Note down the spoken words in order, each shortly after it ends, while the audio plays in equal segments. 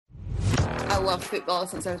loved football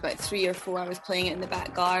since I was about 3 or 4. I was playing it in the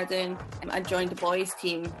back garden. I joined the boys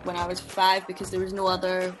team when I was 5 because there was no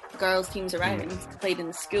other girls teams around. I played in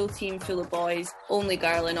the school team full of boys, only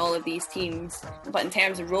girl in all of these teams. But in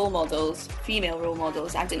terms of role models, female role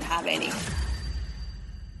models, I didn't have any.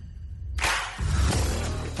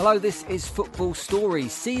 Hello, this is Football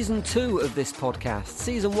Stories, Season 2 of this podcast.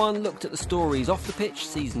 Season 1 looked at the stories off the pitch,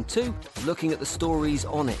 Season 2 looking at the stories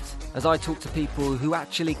on it, as I talk to people who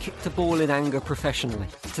actually kicked a ball in anger professionally.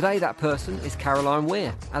 Today that person is Caroline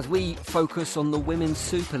Weir, as we focus on the Women's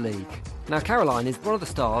Super League. Now, Caroline is one of the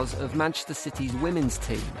stars of Manchester City's women's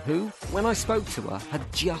team, who, when I spoke to her, had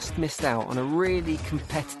just missed out on a really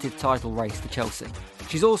competitive title race for Chelsea.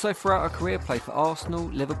 She's also throughout her career played for Arsenal,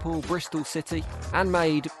 Liverpool, Bristol City, and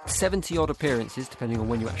made 70-odd appearances, depending on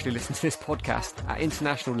when you actually listen to this podcast, at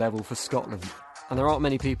international level for Scotland. And there aren't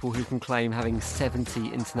many people who can claim having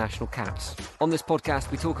 70 international caps. On this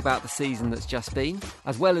podcast, we talk about the season that's just been,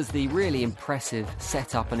 as well as the really impressive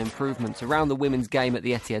setup and improvements around the women's game at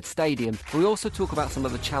the Etihad Stadium. We also talk about some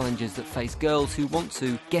of the challenges that face girls who want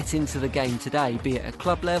to get into the game today, be it at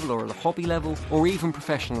club level or at a hobby level, or even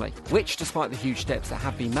professionally, which, despite the huge steps that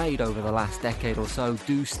have been made over the last decade or so,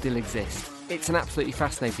 do still exist. It's an absolutely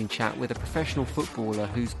fascinating chat with a professional footballer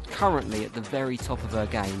who's currently at the very top of her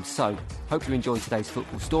game. So, hope you enjoy today's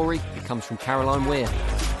football story. It comes from Caroline Weir.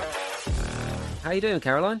 How are you doing,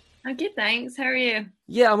 Caroline? I'm good, thanks. How are you?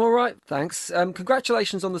 Yeah, I'm all right, thanks.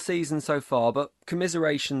 Congratulations on the season so far, but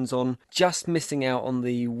commiserations on just missing out on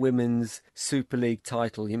the Women's Super League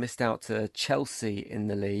title. You missed out to Chelsea in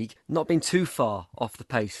the league. Not been too far off the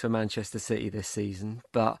pace for Manchester City this season,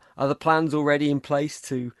 but are the plans already in place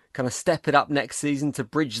to kind of step it up next season to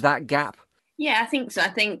bridge that gap? Yeah, I think so. I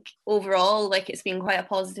think overall, it's been quite a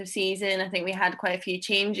positive season. I think we had quite a few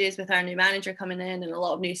changes with our new manager coming in and a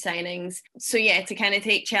lot of new signings. So yeah, to kind of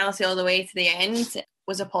take Chelsea all the way to the end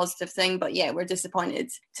was a positive thing. But yeah, we're disappointed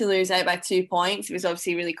to lose out by 2 points. It was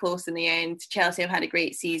obviously really close in the end. Chelsea have had a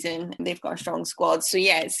great season and they've got a strong squad. So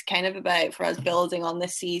yeah, it's kind of about for us building on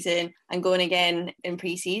this season and going again in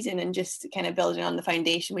pre-season and just kind of building on the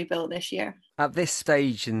foundation we built this year. At this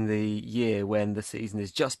stage in the year when the season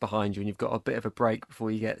is just behind you and you've got a bit of a break before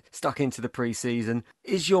you get stuck into the pre-season,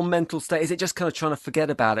 is your mental state, is it just kind of trying to forget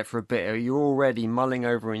about it for a bit? Or are you already mulling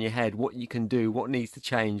over in your head what you can do, what needs to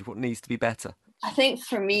change, what needs to be better? I think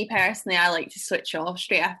for me personally, I like to switch off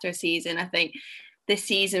straight after a season. I think this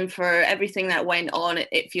season, for everything that went on,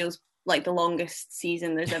 it feels like the longest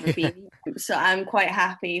season there's ever been. So I'm quite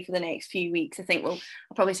happy for the next few weeks. I think I'll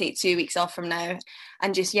probably take 2 weeks off from now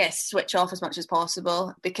and just, switch off as much as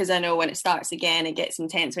possible, because I know when it starts again, it gets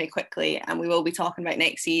intense very quickly and we will be talking about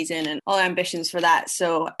next season and all ambitions for that.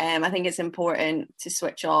 So I think it's important to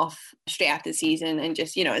switch off straight after the season and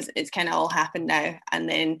just, it's kind of all happened now, and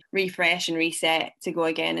then refresh and reset to go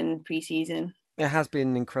again in pre-season. It has been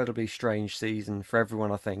an incredibly strange season for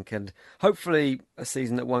everyone, I think, and hopefully a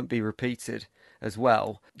season that won't be repeated as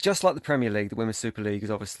well. Just like the Premier League, the Women's Super League has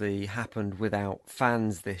obviously happened without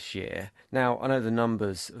fans this year. Now, I know the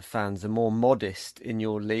numbers of fans are more modest in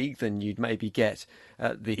your league than you'd maybe get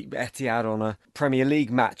at the Etihad on a Premier League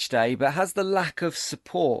match day, but has the lack of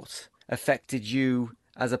support affected you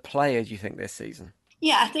as a player, do you think, this season?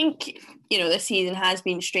 Yeah, I think, this season has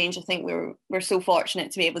been strange. I think we're so fortunate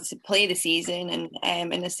to be able to play the season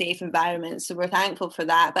and in a safe environment. So we're thankful for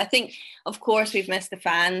that. But I think, of course, we've missed the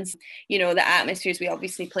fans. The atmospheres, we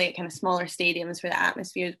obviously play at kind of smaller stadiums where the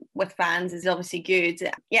atmosphere with fans is obviously good.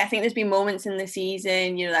 Yeah, I think there's been moments in the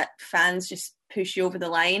season, that fans just push you over the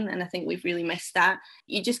line, and I think we've really missed that.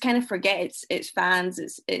 You just kind of forget it's fans,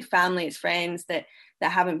 it's family, it's friends that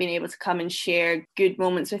haven't been able to come and share good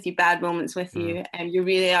moments with you, bad moments with you, and you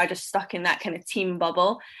really are just stuck in that kind of team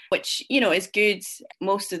bubble, which is good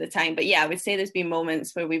most of the time. But yeah, I would say there's been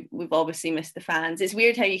moments where we've obviously missed the fans. It's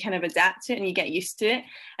weird how you kind of adapt to it and you get used to it,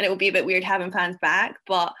 and it will be a bit weird having fans back,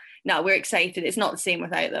 but no, we're excited. It's not the same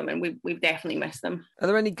without them, and we've definitely missed them. Are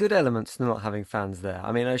there any good elements to not having fans there?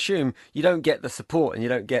 I mean, I assume you don't get the support and you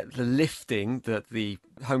don't get the lifting that the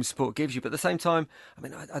home support gives you, but at the same time, I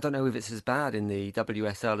mean, I don't know if it's as bad in the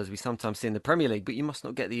WSL as we sometimes see in the Premier League, but you must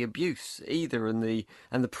not get the abuse either and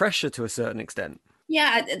the pressure to a certain extent.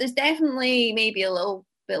 Yeah, there's definitely maybe a little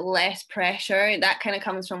bit less pressure. That kind of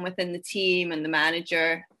comes from within the team and the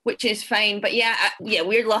manager, which is fine. But yeah,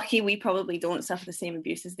 we're lucky. We probably don't suffer the same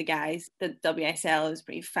abuse as the guys. The WSL is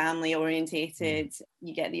pretty family orientated.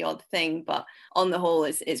 You get the odd thing, but on the whole,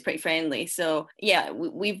 it's pretty friendly. So yeah,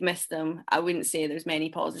 we've missed them. I wouldn't say there's many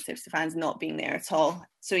positives to fans not being there at all.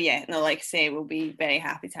 So yeah, no, like I say, we'll be very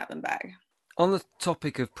happy to have them back. On the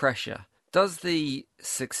topic of pressure, does the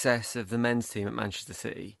success of the men's team at Manchester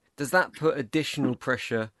City, Does that put additional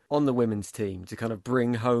pressure on the women's team to kind of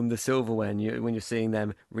bring home the silverware when you're seeing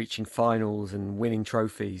them reaching finals and winning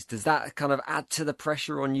trophies? Does that kind of add to the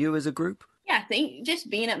pressure on you as a group? Yeah, I think just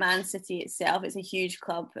being at Man City itself, it's a huge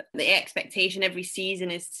club. The expectation every season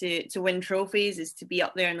is to win trophies, is to be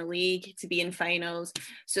up there in the league, to be in finals.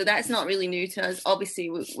 So that's not really new to us. Obviously,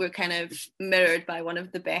 we're kind of mirrored by one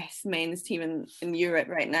of the best men's team in Europe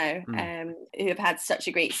right now, who have had such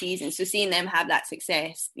a great season. So seeing them have that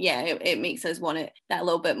success, yeah, it makes us want it that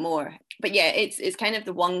little bit more. But yeah, it's kind of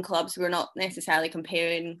the one club, so we're not necessarily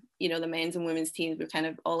comparing, the men's and women's teams. We're kind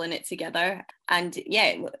of all in it together. And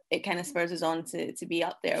yeah, it kind of spurs us on to be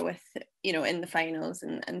up there with, in the finals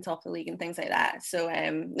and top of the league and things like that. So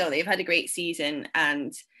no, they've had a great season,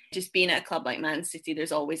 and just being at a club like Man City,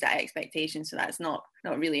 there's always that expectation. So that's not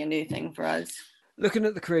really a new thing for us. Looking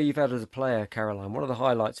at the career you've had as a player, Caroline, one of the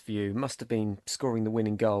highlights for you must have been scoring the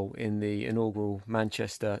winning goal in the inaugural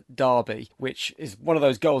Manchester derby, which is one of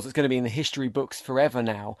those goals that's going to be in the history books forever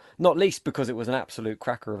now, not least because it was an absolute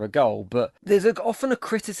cracker of a goal. But there's often a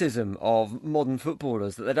criticism of modern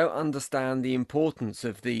footballers that they don't understand the importance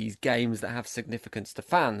of these games that have significance to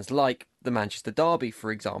fans, like the Manchester derby,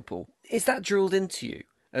 for example. Is that drilled into you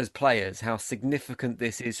as players, how significant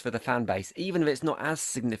this is for the fan base, even if it's not as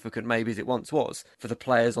significant maybe as it once was for the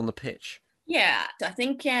players on the pitch? Yeah, I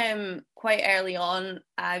think quite early on,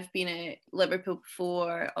 I've been at Liverpool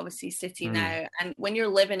before, obviously City now. And when you're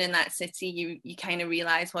living in that city, you kind of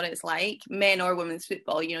realise what it's like, men or women's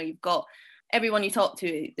football. You've got everyone you talk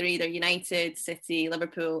to, they're either United, City,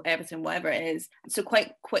 Liverpool, Everton, whatever it is. So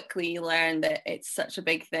quite quickly you learn that it's such a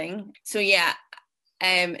big thing. So yeah,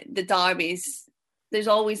 the derbies, there's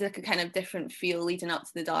always like a kind of different feel leading up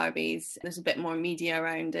to the derbies. There's a bit more media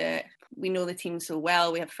around it. We know the team so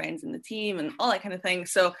well. We have friends in the team and all that kind of thing.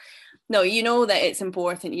 So no, that it's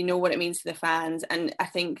important. You know what it means to the fans. And I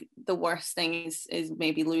think the worst thing is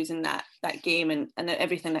maybe losing that game and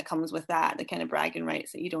everything that comes with that, the kind of bragging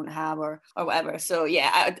rights that you don't have or whatever. So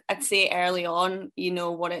yeah, I'd say early on,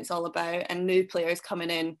 what it's all about. And new players coming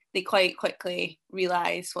in, they quite quickly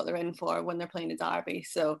realise what they're in for when they're playing a derby.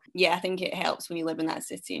 So yeah, I think it helps when you live in that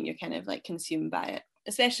city and you're kind of like consumed by it.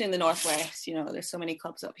 Especially in the Northwest, there's so many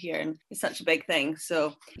clubs up here and it's such a big thing.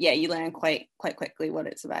 So yeah, you learn quite quickly what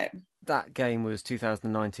it's about. That game was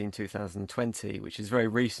 2019-2020, which is very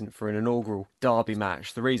recent for an inaugural derby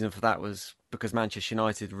match. The reason for that was because Manchester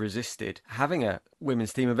United resisted having a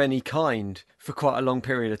women's team of any kind for quite a long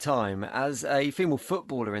period of time. As a female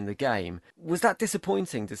footballer in the game, was that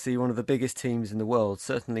disappointing to see one of the biggest teams in the world,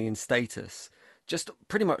 certainly in status, just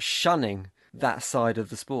pretty much shunning that side of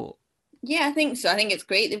the sport? Yeah, I think so. I think it's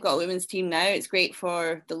great they've got a women's team now. It's great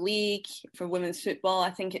for the league, for women's football.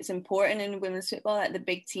 I think it's important in women's football that the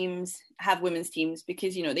big teams have women's teams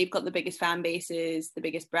because, they've got the biggest fan bases, the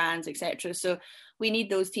biggest brands, etc. So we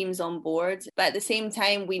need those teams on board. But at the same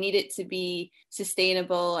time, we need it to be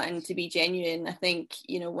sustainable and to be genuine. I think,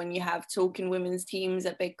 when you have token women's teams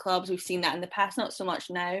at big clubs, we've seen that in the past, not so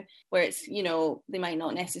much now, where it's, they might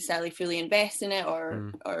not necessarily fully invest in it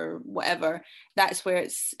or whatever. That's where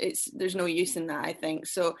there's no use in that, I think.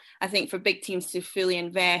 So I think for big teams to fully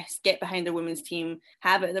invest, get behind their women's team,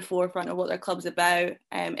 have it at the forefront of what their club's about,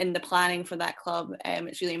 in the planning for that club,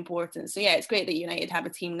 it's really important. So yeah, it's great that United have a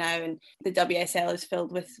team now and the WSL is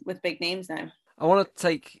filled with big names now. I want to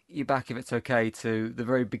take you back, if it's okay, to the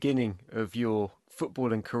very beginning of your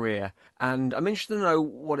footballing career. And I'm interested to know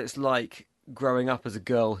what it's like growing up as a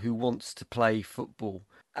girl who wants to play football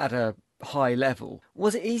at a high level.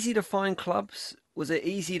 Was it easy to find clubs? Was it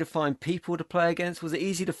easy to find people to play against? Was it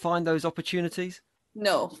easy to find those opportunities?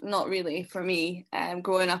 No, not really for me.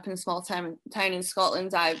 Growing up in a small town in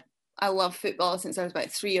Scotland, I love football since I was about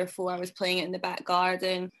 3 or 4. I was playing it in the back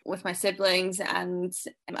garden with my siblings, and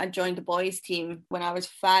I joined the boys team when I was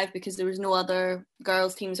 5 because there was no other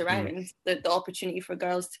girls teams around. The opportunity for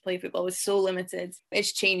girls to play football was so limited.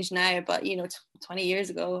 It's changed now, but 20 years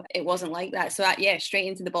ago it wasn't like that. So straight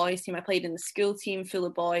into the boys team. I played in the school team full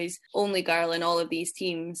of boys, only girl in all of these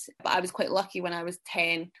teams. But I was quite lucky when I was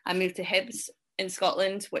 10. I moved to Hibs in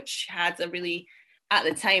Scotland, which had at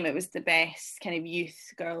the time, it was the best kind of youth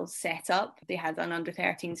girls set up. They had an under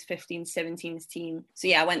 13s, 15s, 17s team. So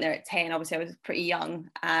yeah, I went there at 10. Obviously, I was pretty young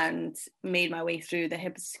and made my way through the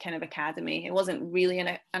Hibs kind of academy. It wasn't really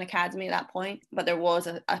an academy at that point, but there was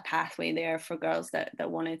a pathway there for girls that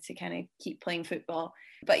wanted to kind of keep playing football.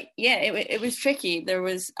 But yeah, it was tricky.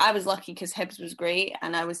 I was lucky because Hibs was great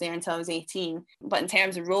and I was there until I was 18. But in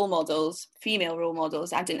terms of role models, female role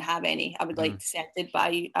models, I didn't have any. I would like to say I did,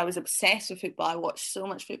 but I was obsessed with football. I watched watched so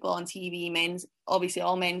much football on TV, men's, obviously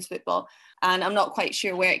all men's football. And I'm not quite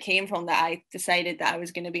sure where it came from that I decided that I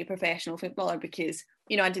was going to be a professional footballer, because,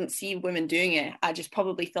 you know, I didn't see women doing it. I just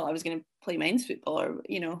probably thought I was going to play men's football, or,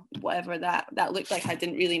 you know, whatever that looked like. I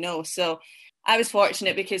didn't really know. So I was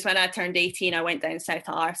fortunate, because when I turned 18, I went down south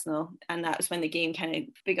to Arsenal, and that was when the game kind of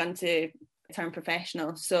begun to turn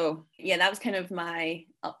professional. So yeah, that was kind of my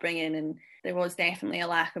upbringing, and there was definitely a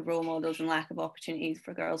lack of role models and lack of opportunities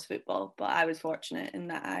for girls football, but I was fortunate in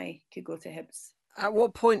that I could go to Hibs. At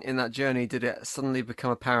what point in that journey did it suddenly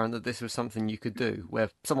become apparent that this was something you could do, where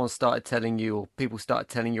someone started telling you, or people started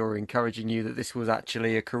telling you or encouraging you, that this was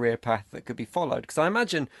actually a career path that could be followed? Because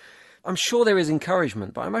I'm sure there is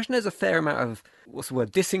encouragement, but I imagine there's a fair amount of, what's the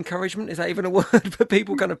word, disencouragement? Is that even a word? For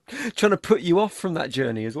people kind of trying to put you off from that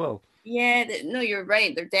journey as well. Yeah, no, you're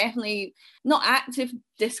right. They're definitely not active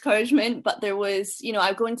discouragement, but there was, you know,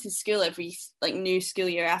 I'd go into school every new school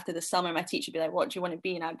year after the summer. My teacher would be like, "What do you want to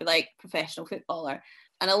be?" And I'd be like, "Professional footballer."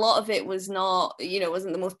 And a lot of it was not, you know,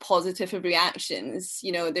 wasn't the most positive of reactions.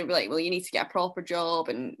 You know, they were like, "Well, you need to get a proper job,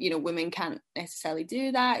 and, you know, women can't necessarily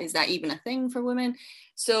do that. Is that even a thing for women?"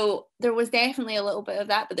 So there was definitely a little bit of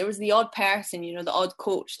that, but there was the odd person, you know, the odd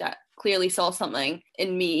coach that clearly saw something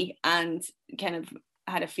in me and kind of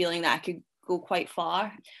had a feeling that I could go quite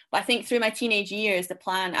far. But I think through my teenage years, the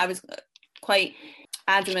plan, I was quite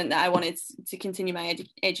adamant that I wanted to continue my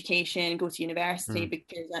education, go to university,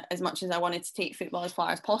 because as much as I wanted to take football as far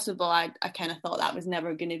as possible, I kind of thought that was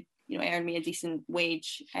never going to, you know, earn me a decent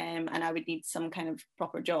wage, and I would need some kind of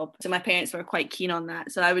proper job. So my parents were quite keen on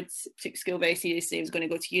that. So I took school very seriously. I was going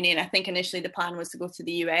to go to uni, and I think initially the plan was to go to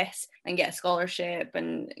the US and get a scholarship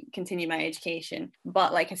and continue my education.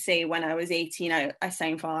 But like I say, when I was 18, I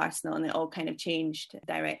signed for Arsenal, and it all kind of changed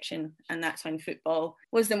direction. And that's when football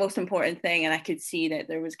was the most important thing, and I could see that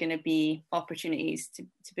there was going to be opportunities to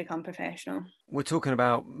become professional. We're talking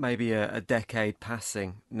about maybe a decade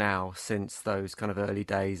passing now since those kind of early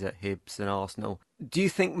days at Hibs and Arsenal. Do you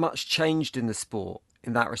think much changed in the sport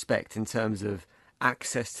in that respect, in terms of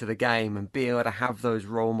access to the game and being able to have those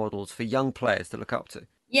role models for young players to look up to?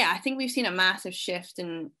 Yeah, I think we've seen a massive shift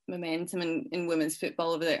in momentum in women's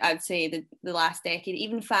football over there. I'd say the last decade,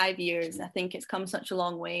 even 5 years, I think it's come such a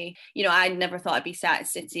long way. You know, I never thought I'd be sat at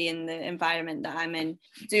City in the environment that I'm in,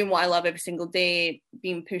 doing what I love every single day,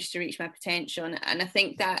 being pushed to reach my potential. And I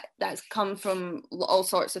think that that's come from all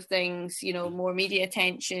sorts of things, you know, more media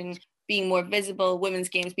attention, being more visible, women's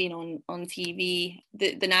games being on TV,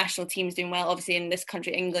 the national teams doing well, obviously in this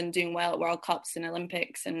country, England doing well at World Cups and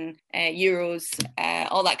Olympics and Euros,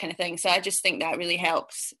 all that kind of thing. So I just think that really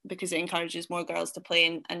helps, because it encourages more girls to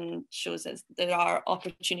play and shows us there are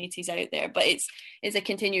opportunities out there. But it's a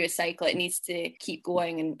continuous cycle. It needs to keep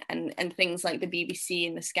going, and things like the BBC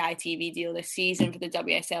and the Sky TV deal this season for the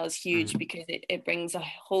WSL is huge, because it brings a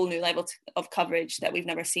whole new level of coverage that we've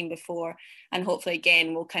never seen before, and hopefully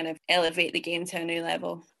again will kind of elevate the game to a new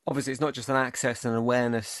level. Obviously, it's not just an access and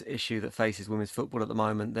awareness issue that faces women's football at the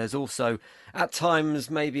moment. There's also, at times,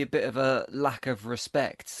 maybe a bit of a lack of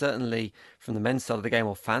respect, certainly from the men's side of the game,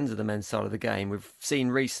 or fans of the men's side of the game. We've seen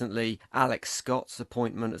recently Alex Scott's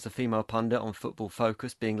appointment as a female pundit on Football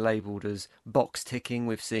Focus being labelled as box ticking.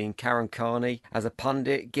 We've seen Karen Carney as a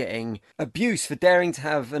pundit getting abuse for daring to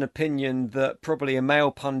have an opinion that probably a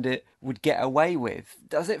male pundit would get away with.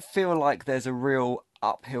 Does it feel like there's a real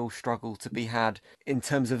uphill struggle to be had in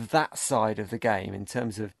terms of that side of the game, in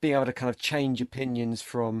terms of being able to kind of change opinions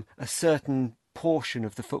from a certain portion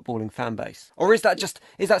of the footballing fan base? Or is that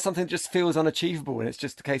something that just feels unachievable, and it's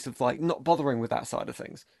just a case of like not bothering with that side of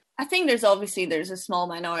things? I think there's a small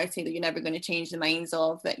minority that you're never going to change the minds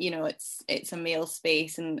of, that, you know, it's a male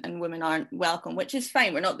space and women aren't welcome, which is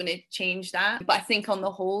fine. We're not going to change that. But I think on the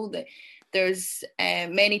whole that there's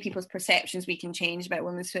many people's perceptions we can change about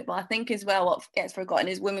women's football. I think as well what gets forgotten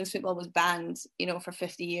is women's football was banned, you know, for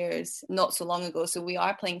 50 years, not so long ago. So we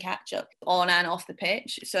are playing catch up on and off the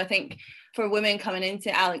pitch. So I think for women coming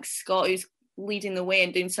into Alex Scott, who's leading the way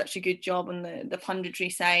and doing such a good job on the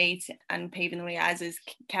punditry side and paving the way, as is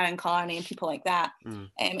Karen Carney and people like that.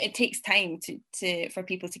 It takes time for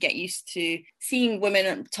people to get used to seeing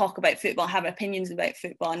women talk about football, have opinions about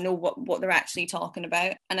football, and know what they're actually talking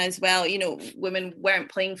about. And as well, you know, women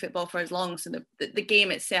weren't playing football for as long, so the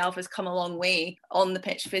game itself has come a long way on the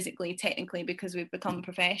pitch, physically, technically, because we've become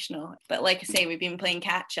professional. But like I say, we've been playing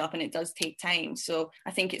catch up, and it does take time. So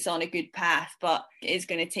I think it's on a good path, but it is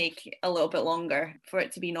going to take a little bit bit longer for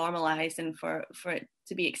it to be normalised and for it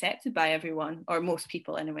to be accepted by everyone, or most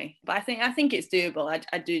people anyway. But I think it's doable.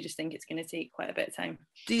 I do just think it's going to take quite a bit of time.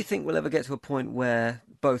 Do you think we'll ever get to a point where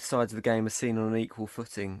both sides of the game are seen on an equal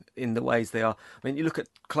footing in the ways they are? I mean, you look at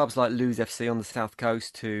clubs like Lewes FC on the South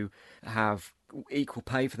Coast who have equal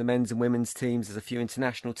pay for the men's and women's teams. There's a few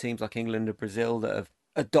international teams like England and Brazil that have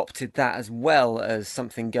adopted that as well as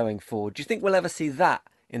something going forward. Do you think we'll ever see that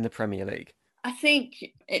in the Premier League? I think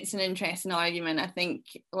it's an interesting argument. I think,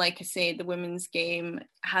 like I say, the women's game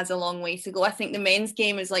has a long way to go. I think the men's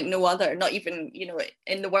game is like no other, not even,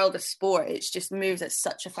 in the world of sport. It's just moves at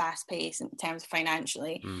such a fast pace in terms of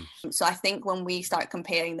financially. So I think when we start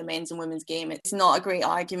comparing the men's and women's game, it's not a great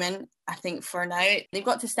argument. I think for now, they've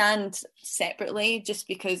got to stand separately just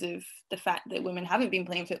because of the fact that women haven't been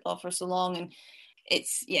playing football for so long. And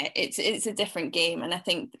it's a different game, and I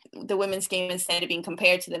think the women's game, instead of being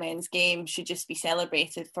compared to the men's game, should just be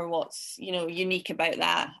celebrated for what's unique about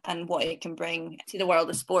that and what it can bring to the world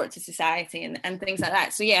of sport, to society, and things like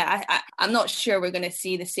that. So I'm not sure we're going to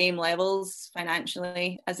see the same levels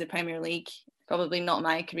financially as the Premier League. Probably not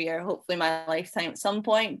my career, hopefully my lifetime at some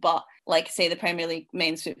point. But like I say, the Premier League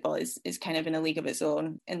men's football is kind of in a league of its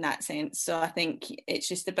own in that sense. So I think it's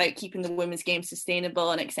just about keeping the women's game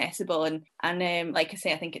sustainable and accessible. And like I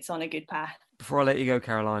say, I think it's on a good path. Before I let you go,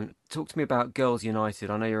 Caroline, talk to me about Girls United.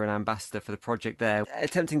 I know you're an ambassador for the project there,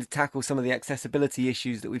 attempting to tackle some of the accessibility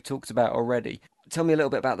issues that we've talked about already. Tell me a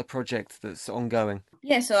little bit about the project that's ongoing.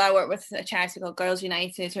 Yeah, so I work with a charity called Girls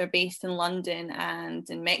United, who are based in London and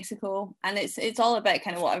in Mexico. And it's all about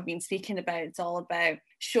kind of what I've been speaking about. It's all about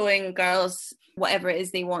showing girls whatever it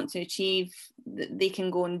is they want to achieve, they can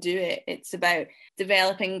go and do it. It's about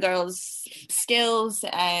developing girls' skills,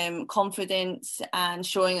 confidence, and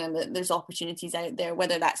showing them that there's opportunities out there,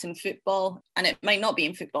 whether that's in football, and it might not be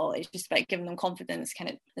in football. It's just about giving them confidence, kind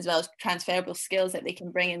of, as well as transferable skills that they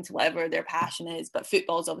can bring into whatever their passion is. But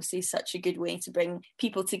football is obviously such a good way to bring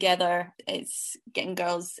people together. It's getting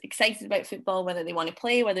girls excited about football, whether they want to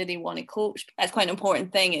play, whether they want to coach. That's quite an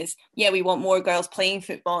important thing. Is we want more girls playing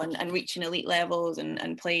football and reaching elite levels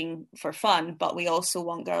and playing for fun, but we also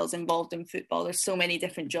want girls involved in football. There's so many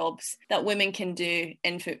different jobs that women can do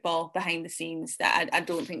in football behind the scenes that I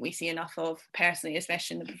don't think we see enough of personally,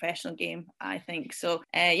 especially in the professional game, I think. So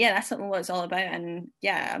that's something what it's all about, and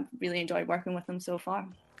I've really enjoyed working with them so far.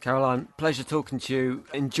 Caroline, pleasure talking to you.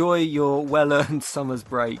 Enjoy your well-earned summer's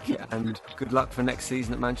break and good luck for next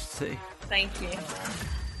season at Manchester City. Thank you.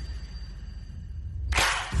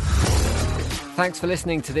 Thanks for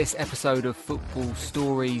listening to this episode of Football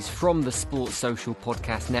Stories from the Sports Social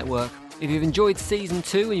Podcast Network. If you've enjoyed Season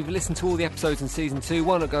 2 and you've listened to all the episodes in Season 2,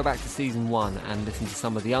 why not go back to Season 1 and listen to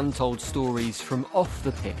some of the untold stories from off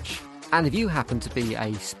the pitch? And if you happen to be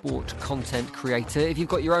a sport content creator, if you've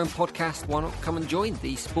got your own podcast, why not come and join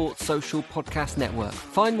the Sports Social Podcast Network?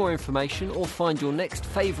 Find more information or find your next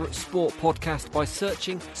favourite sport podcast by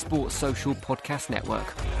searching Sports Social Podcast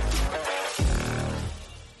Network.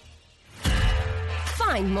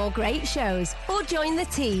 Find more great shows or join the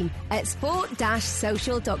team at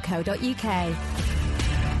sport-social.co.uk.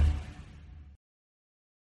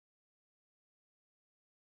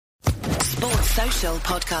 Sports Social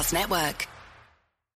Podcast Network.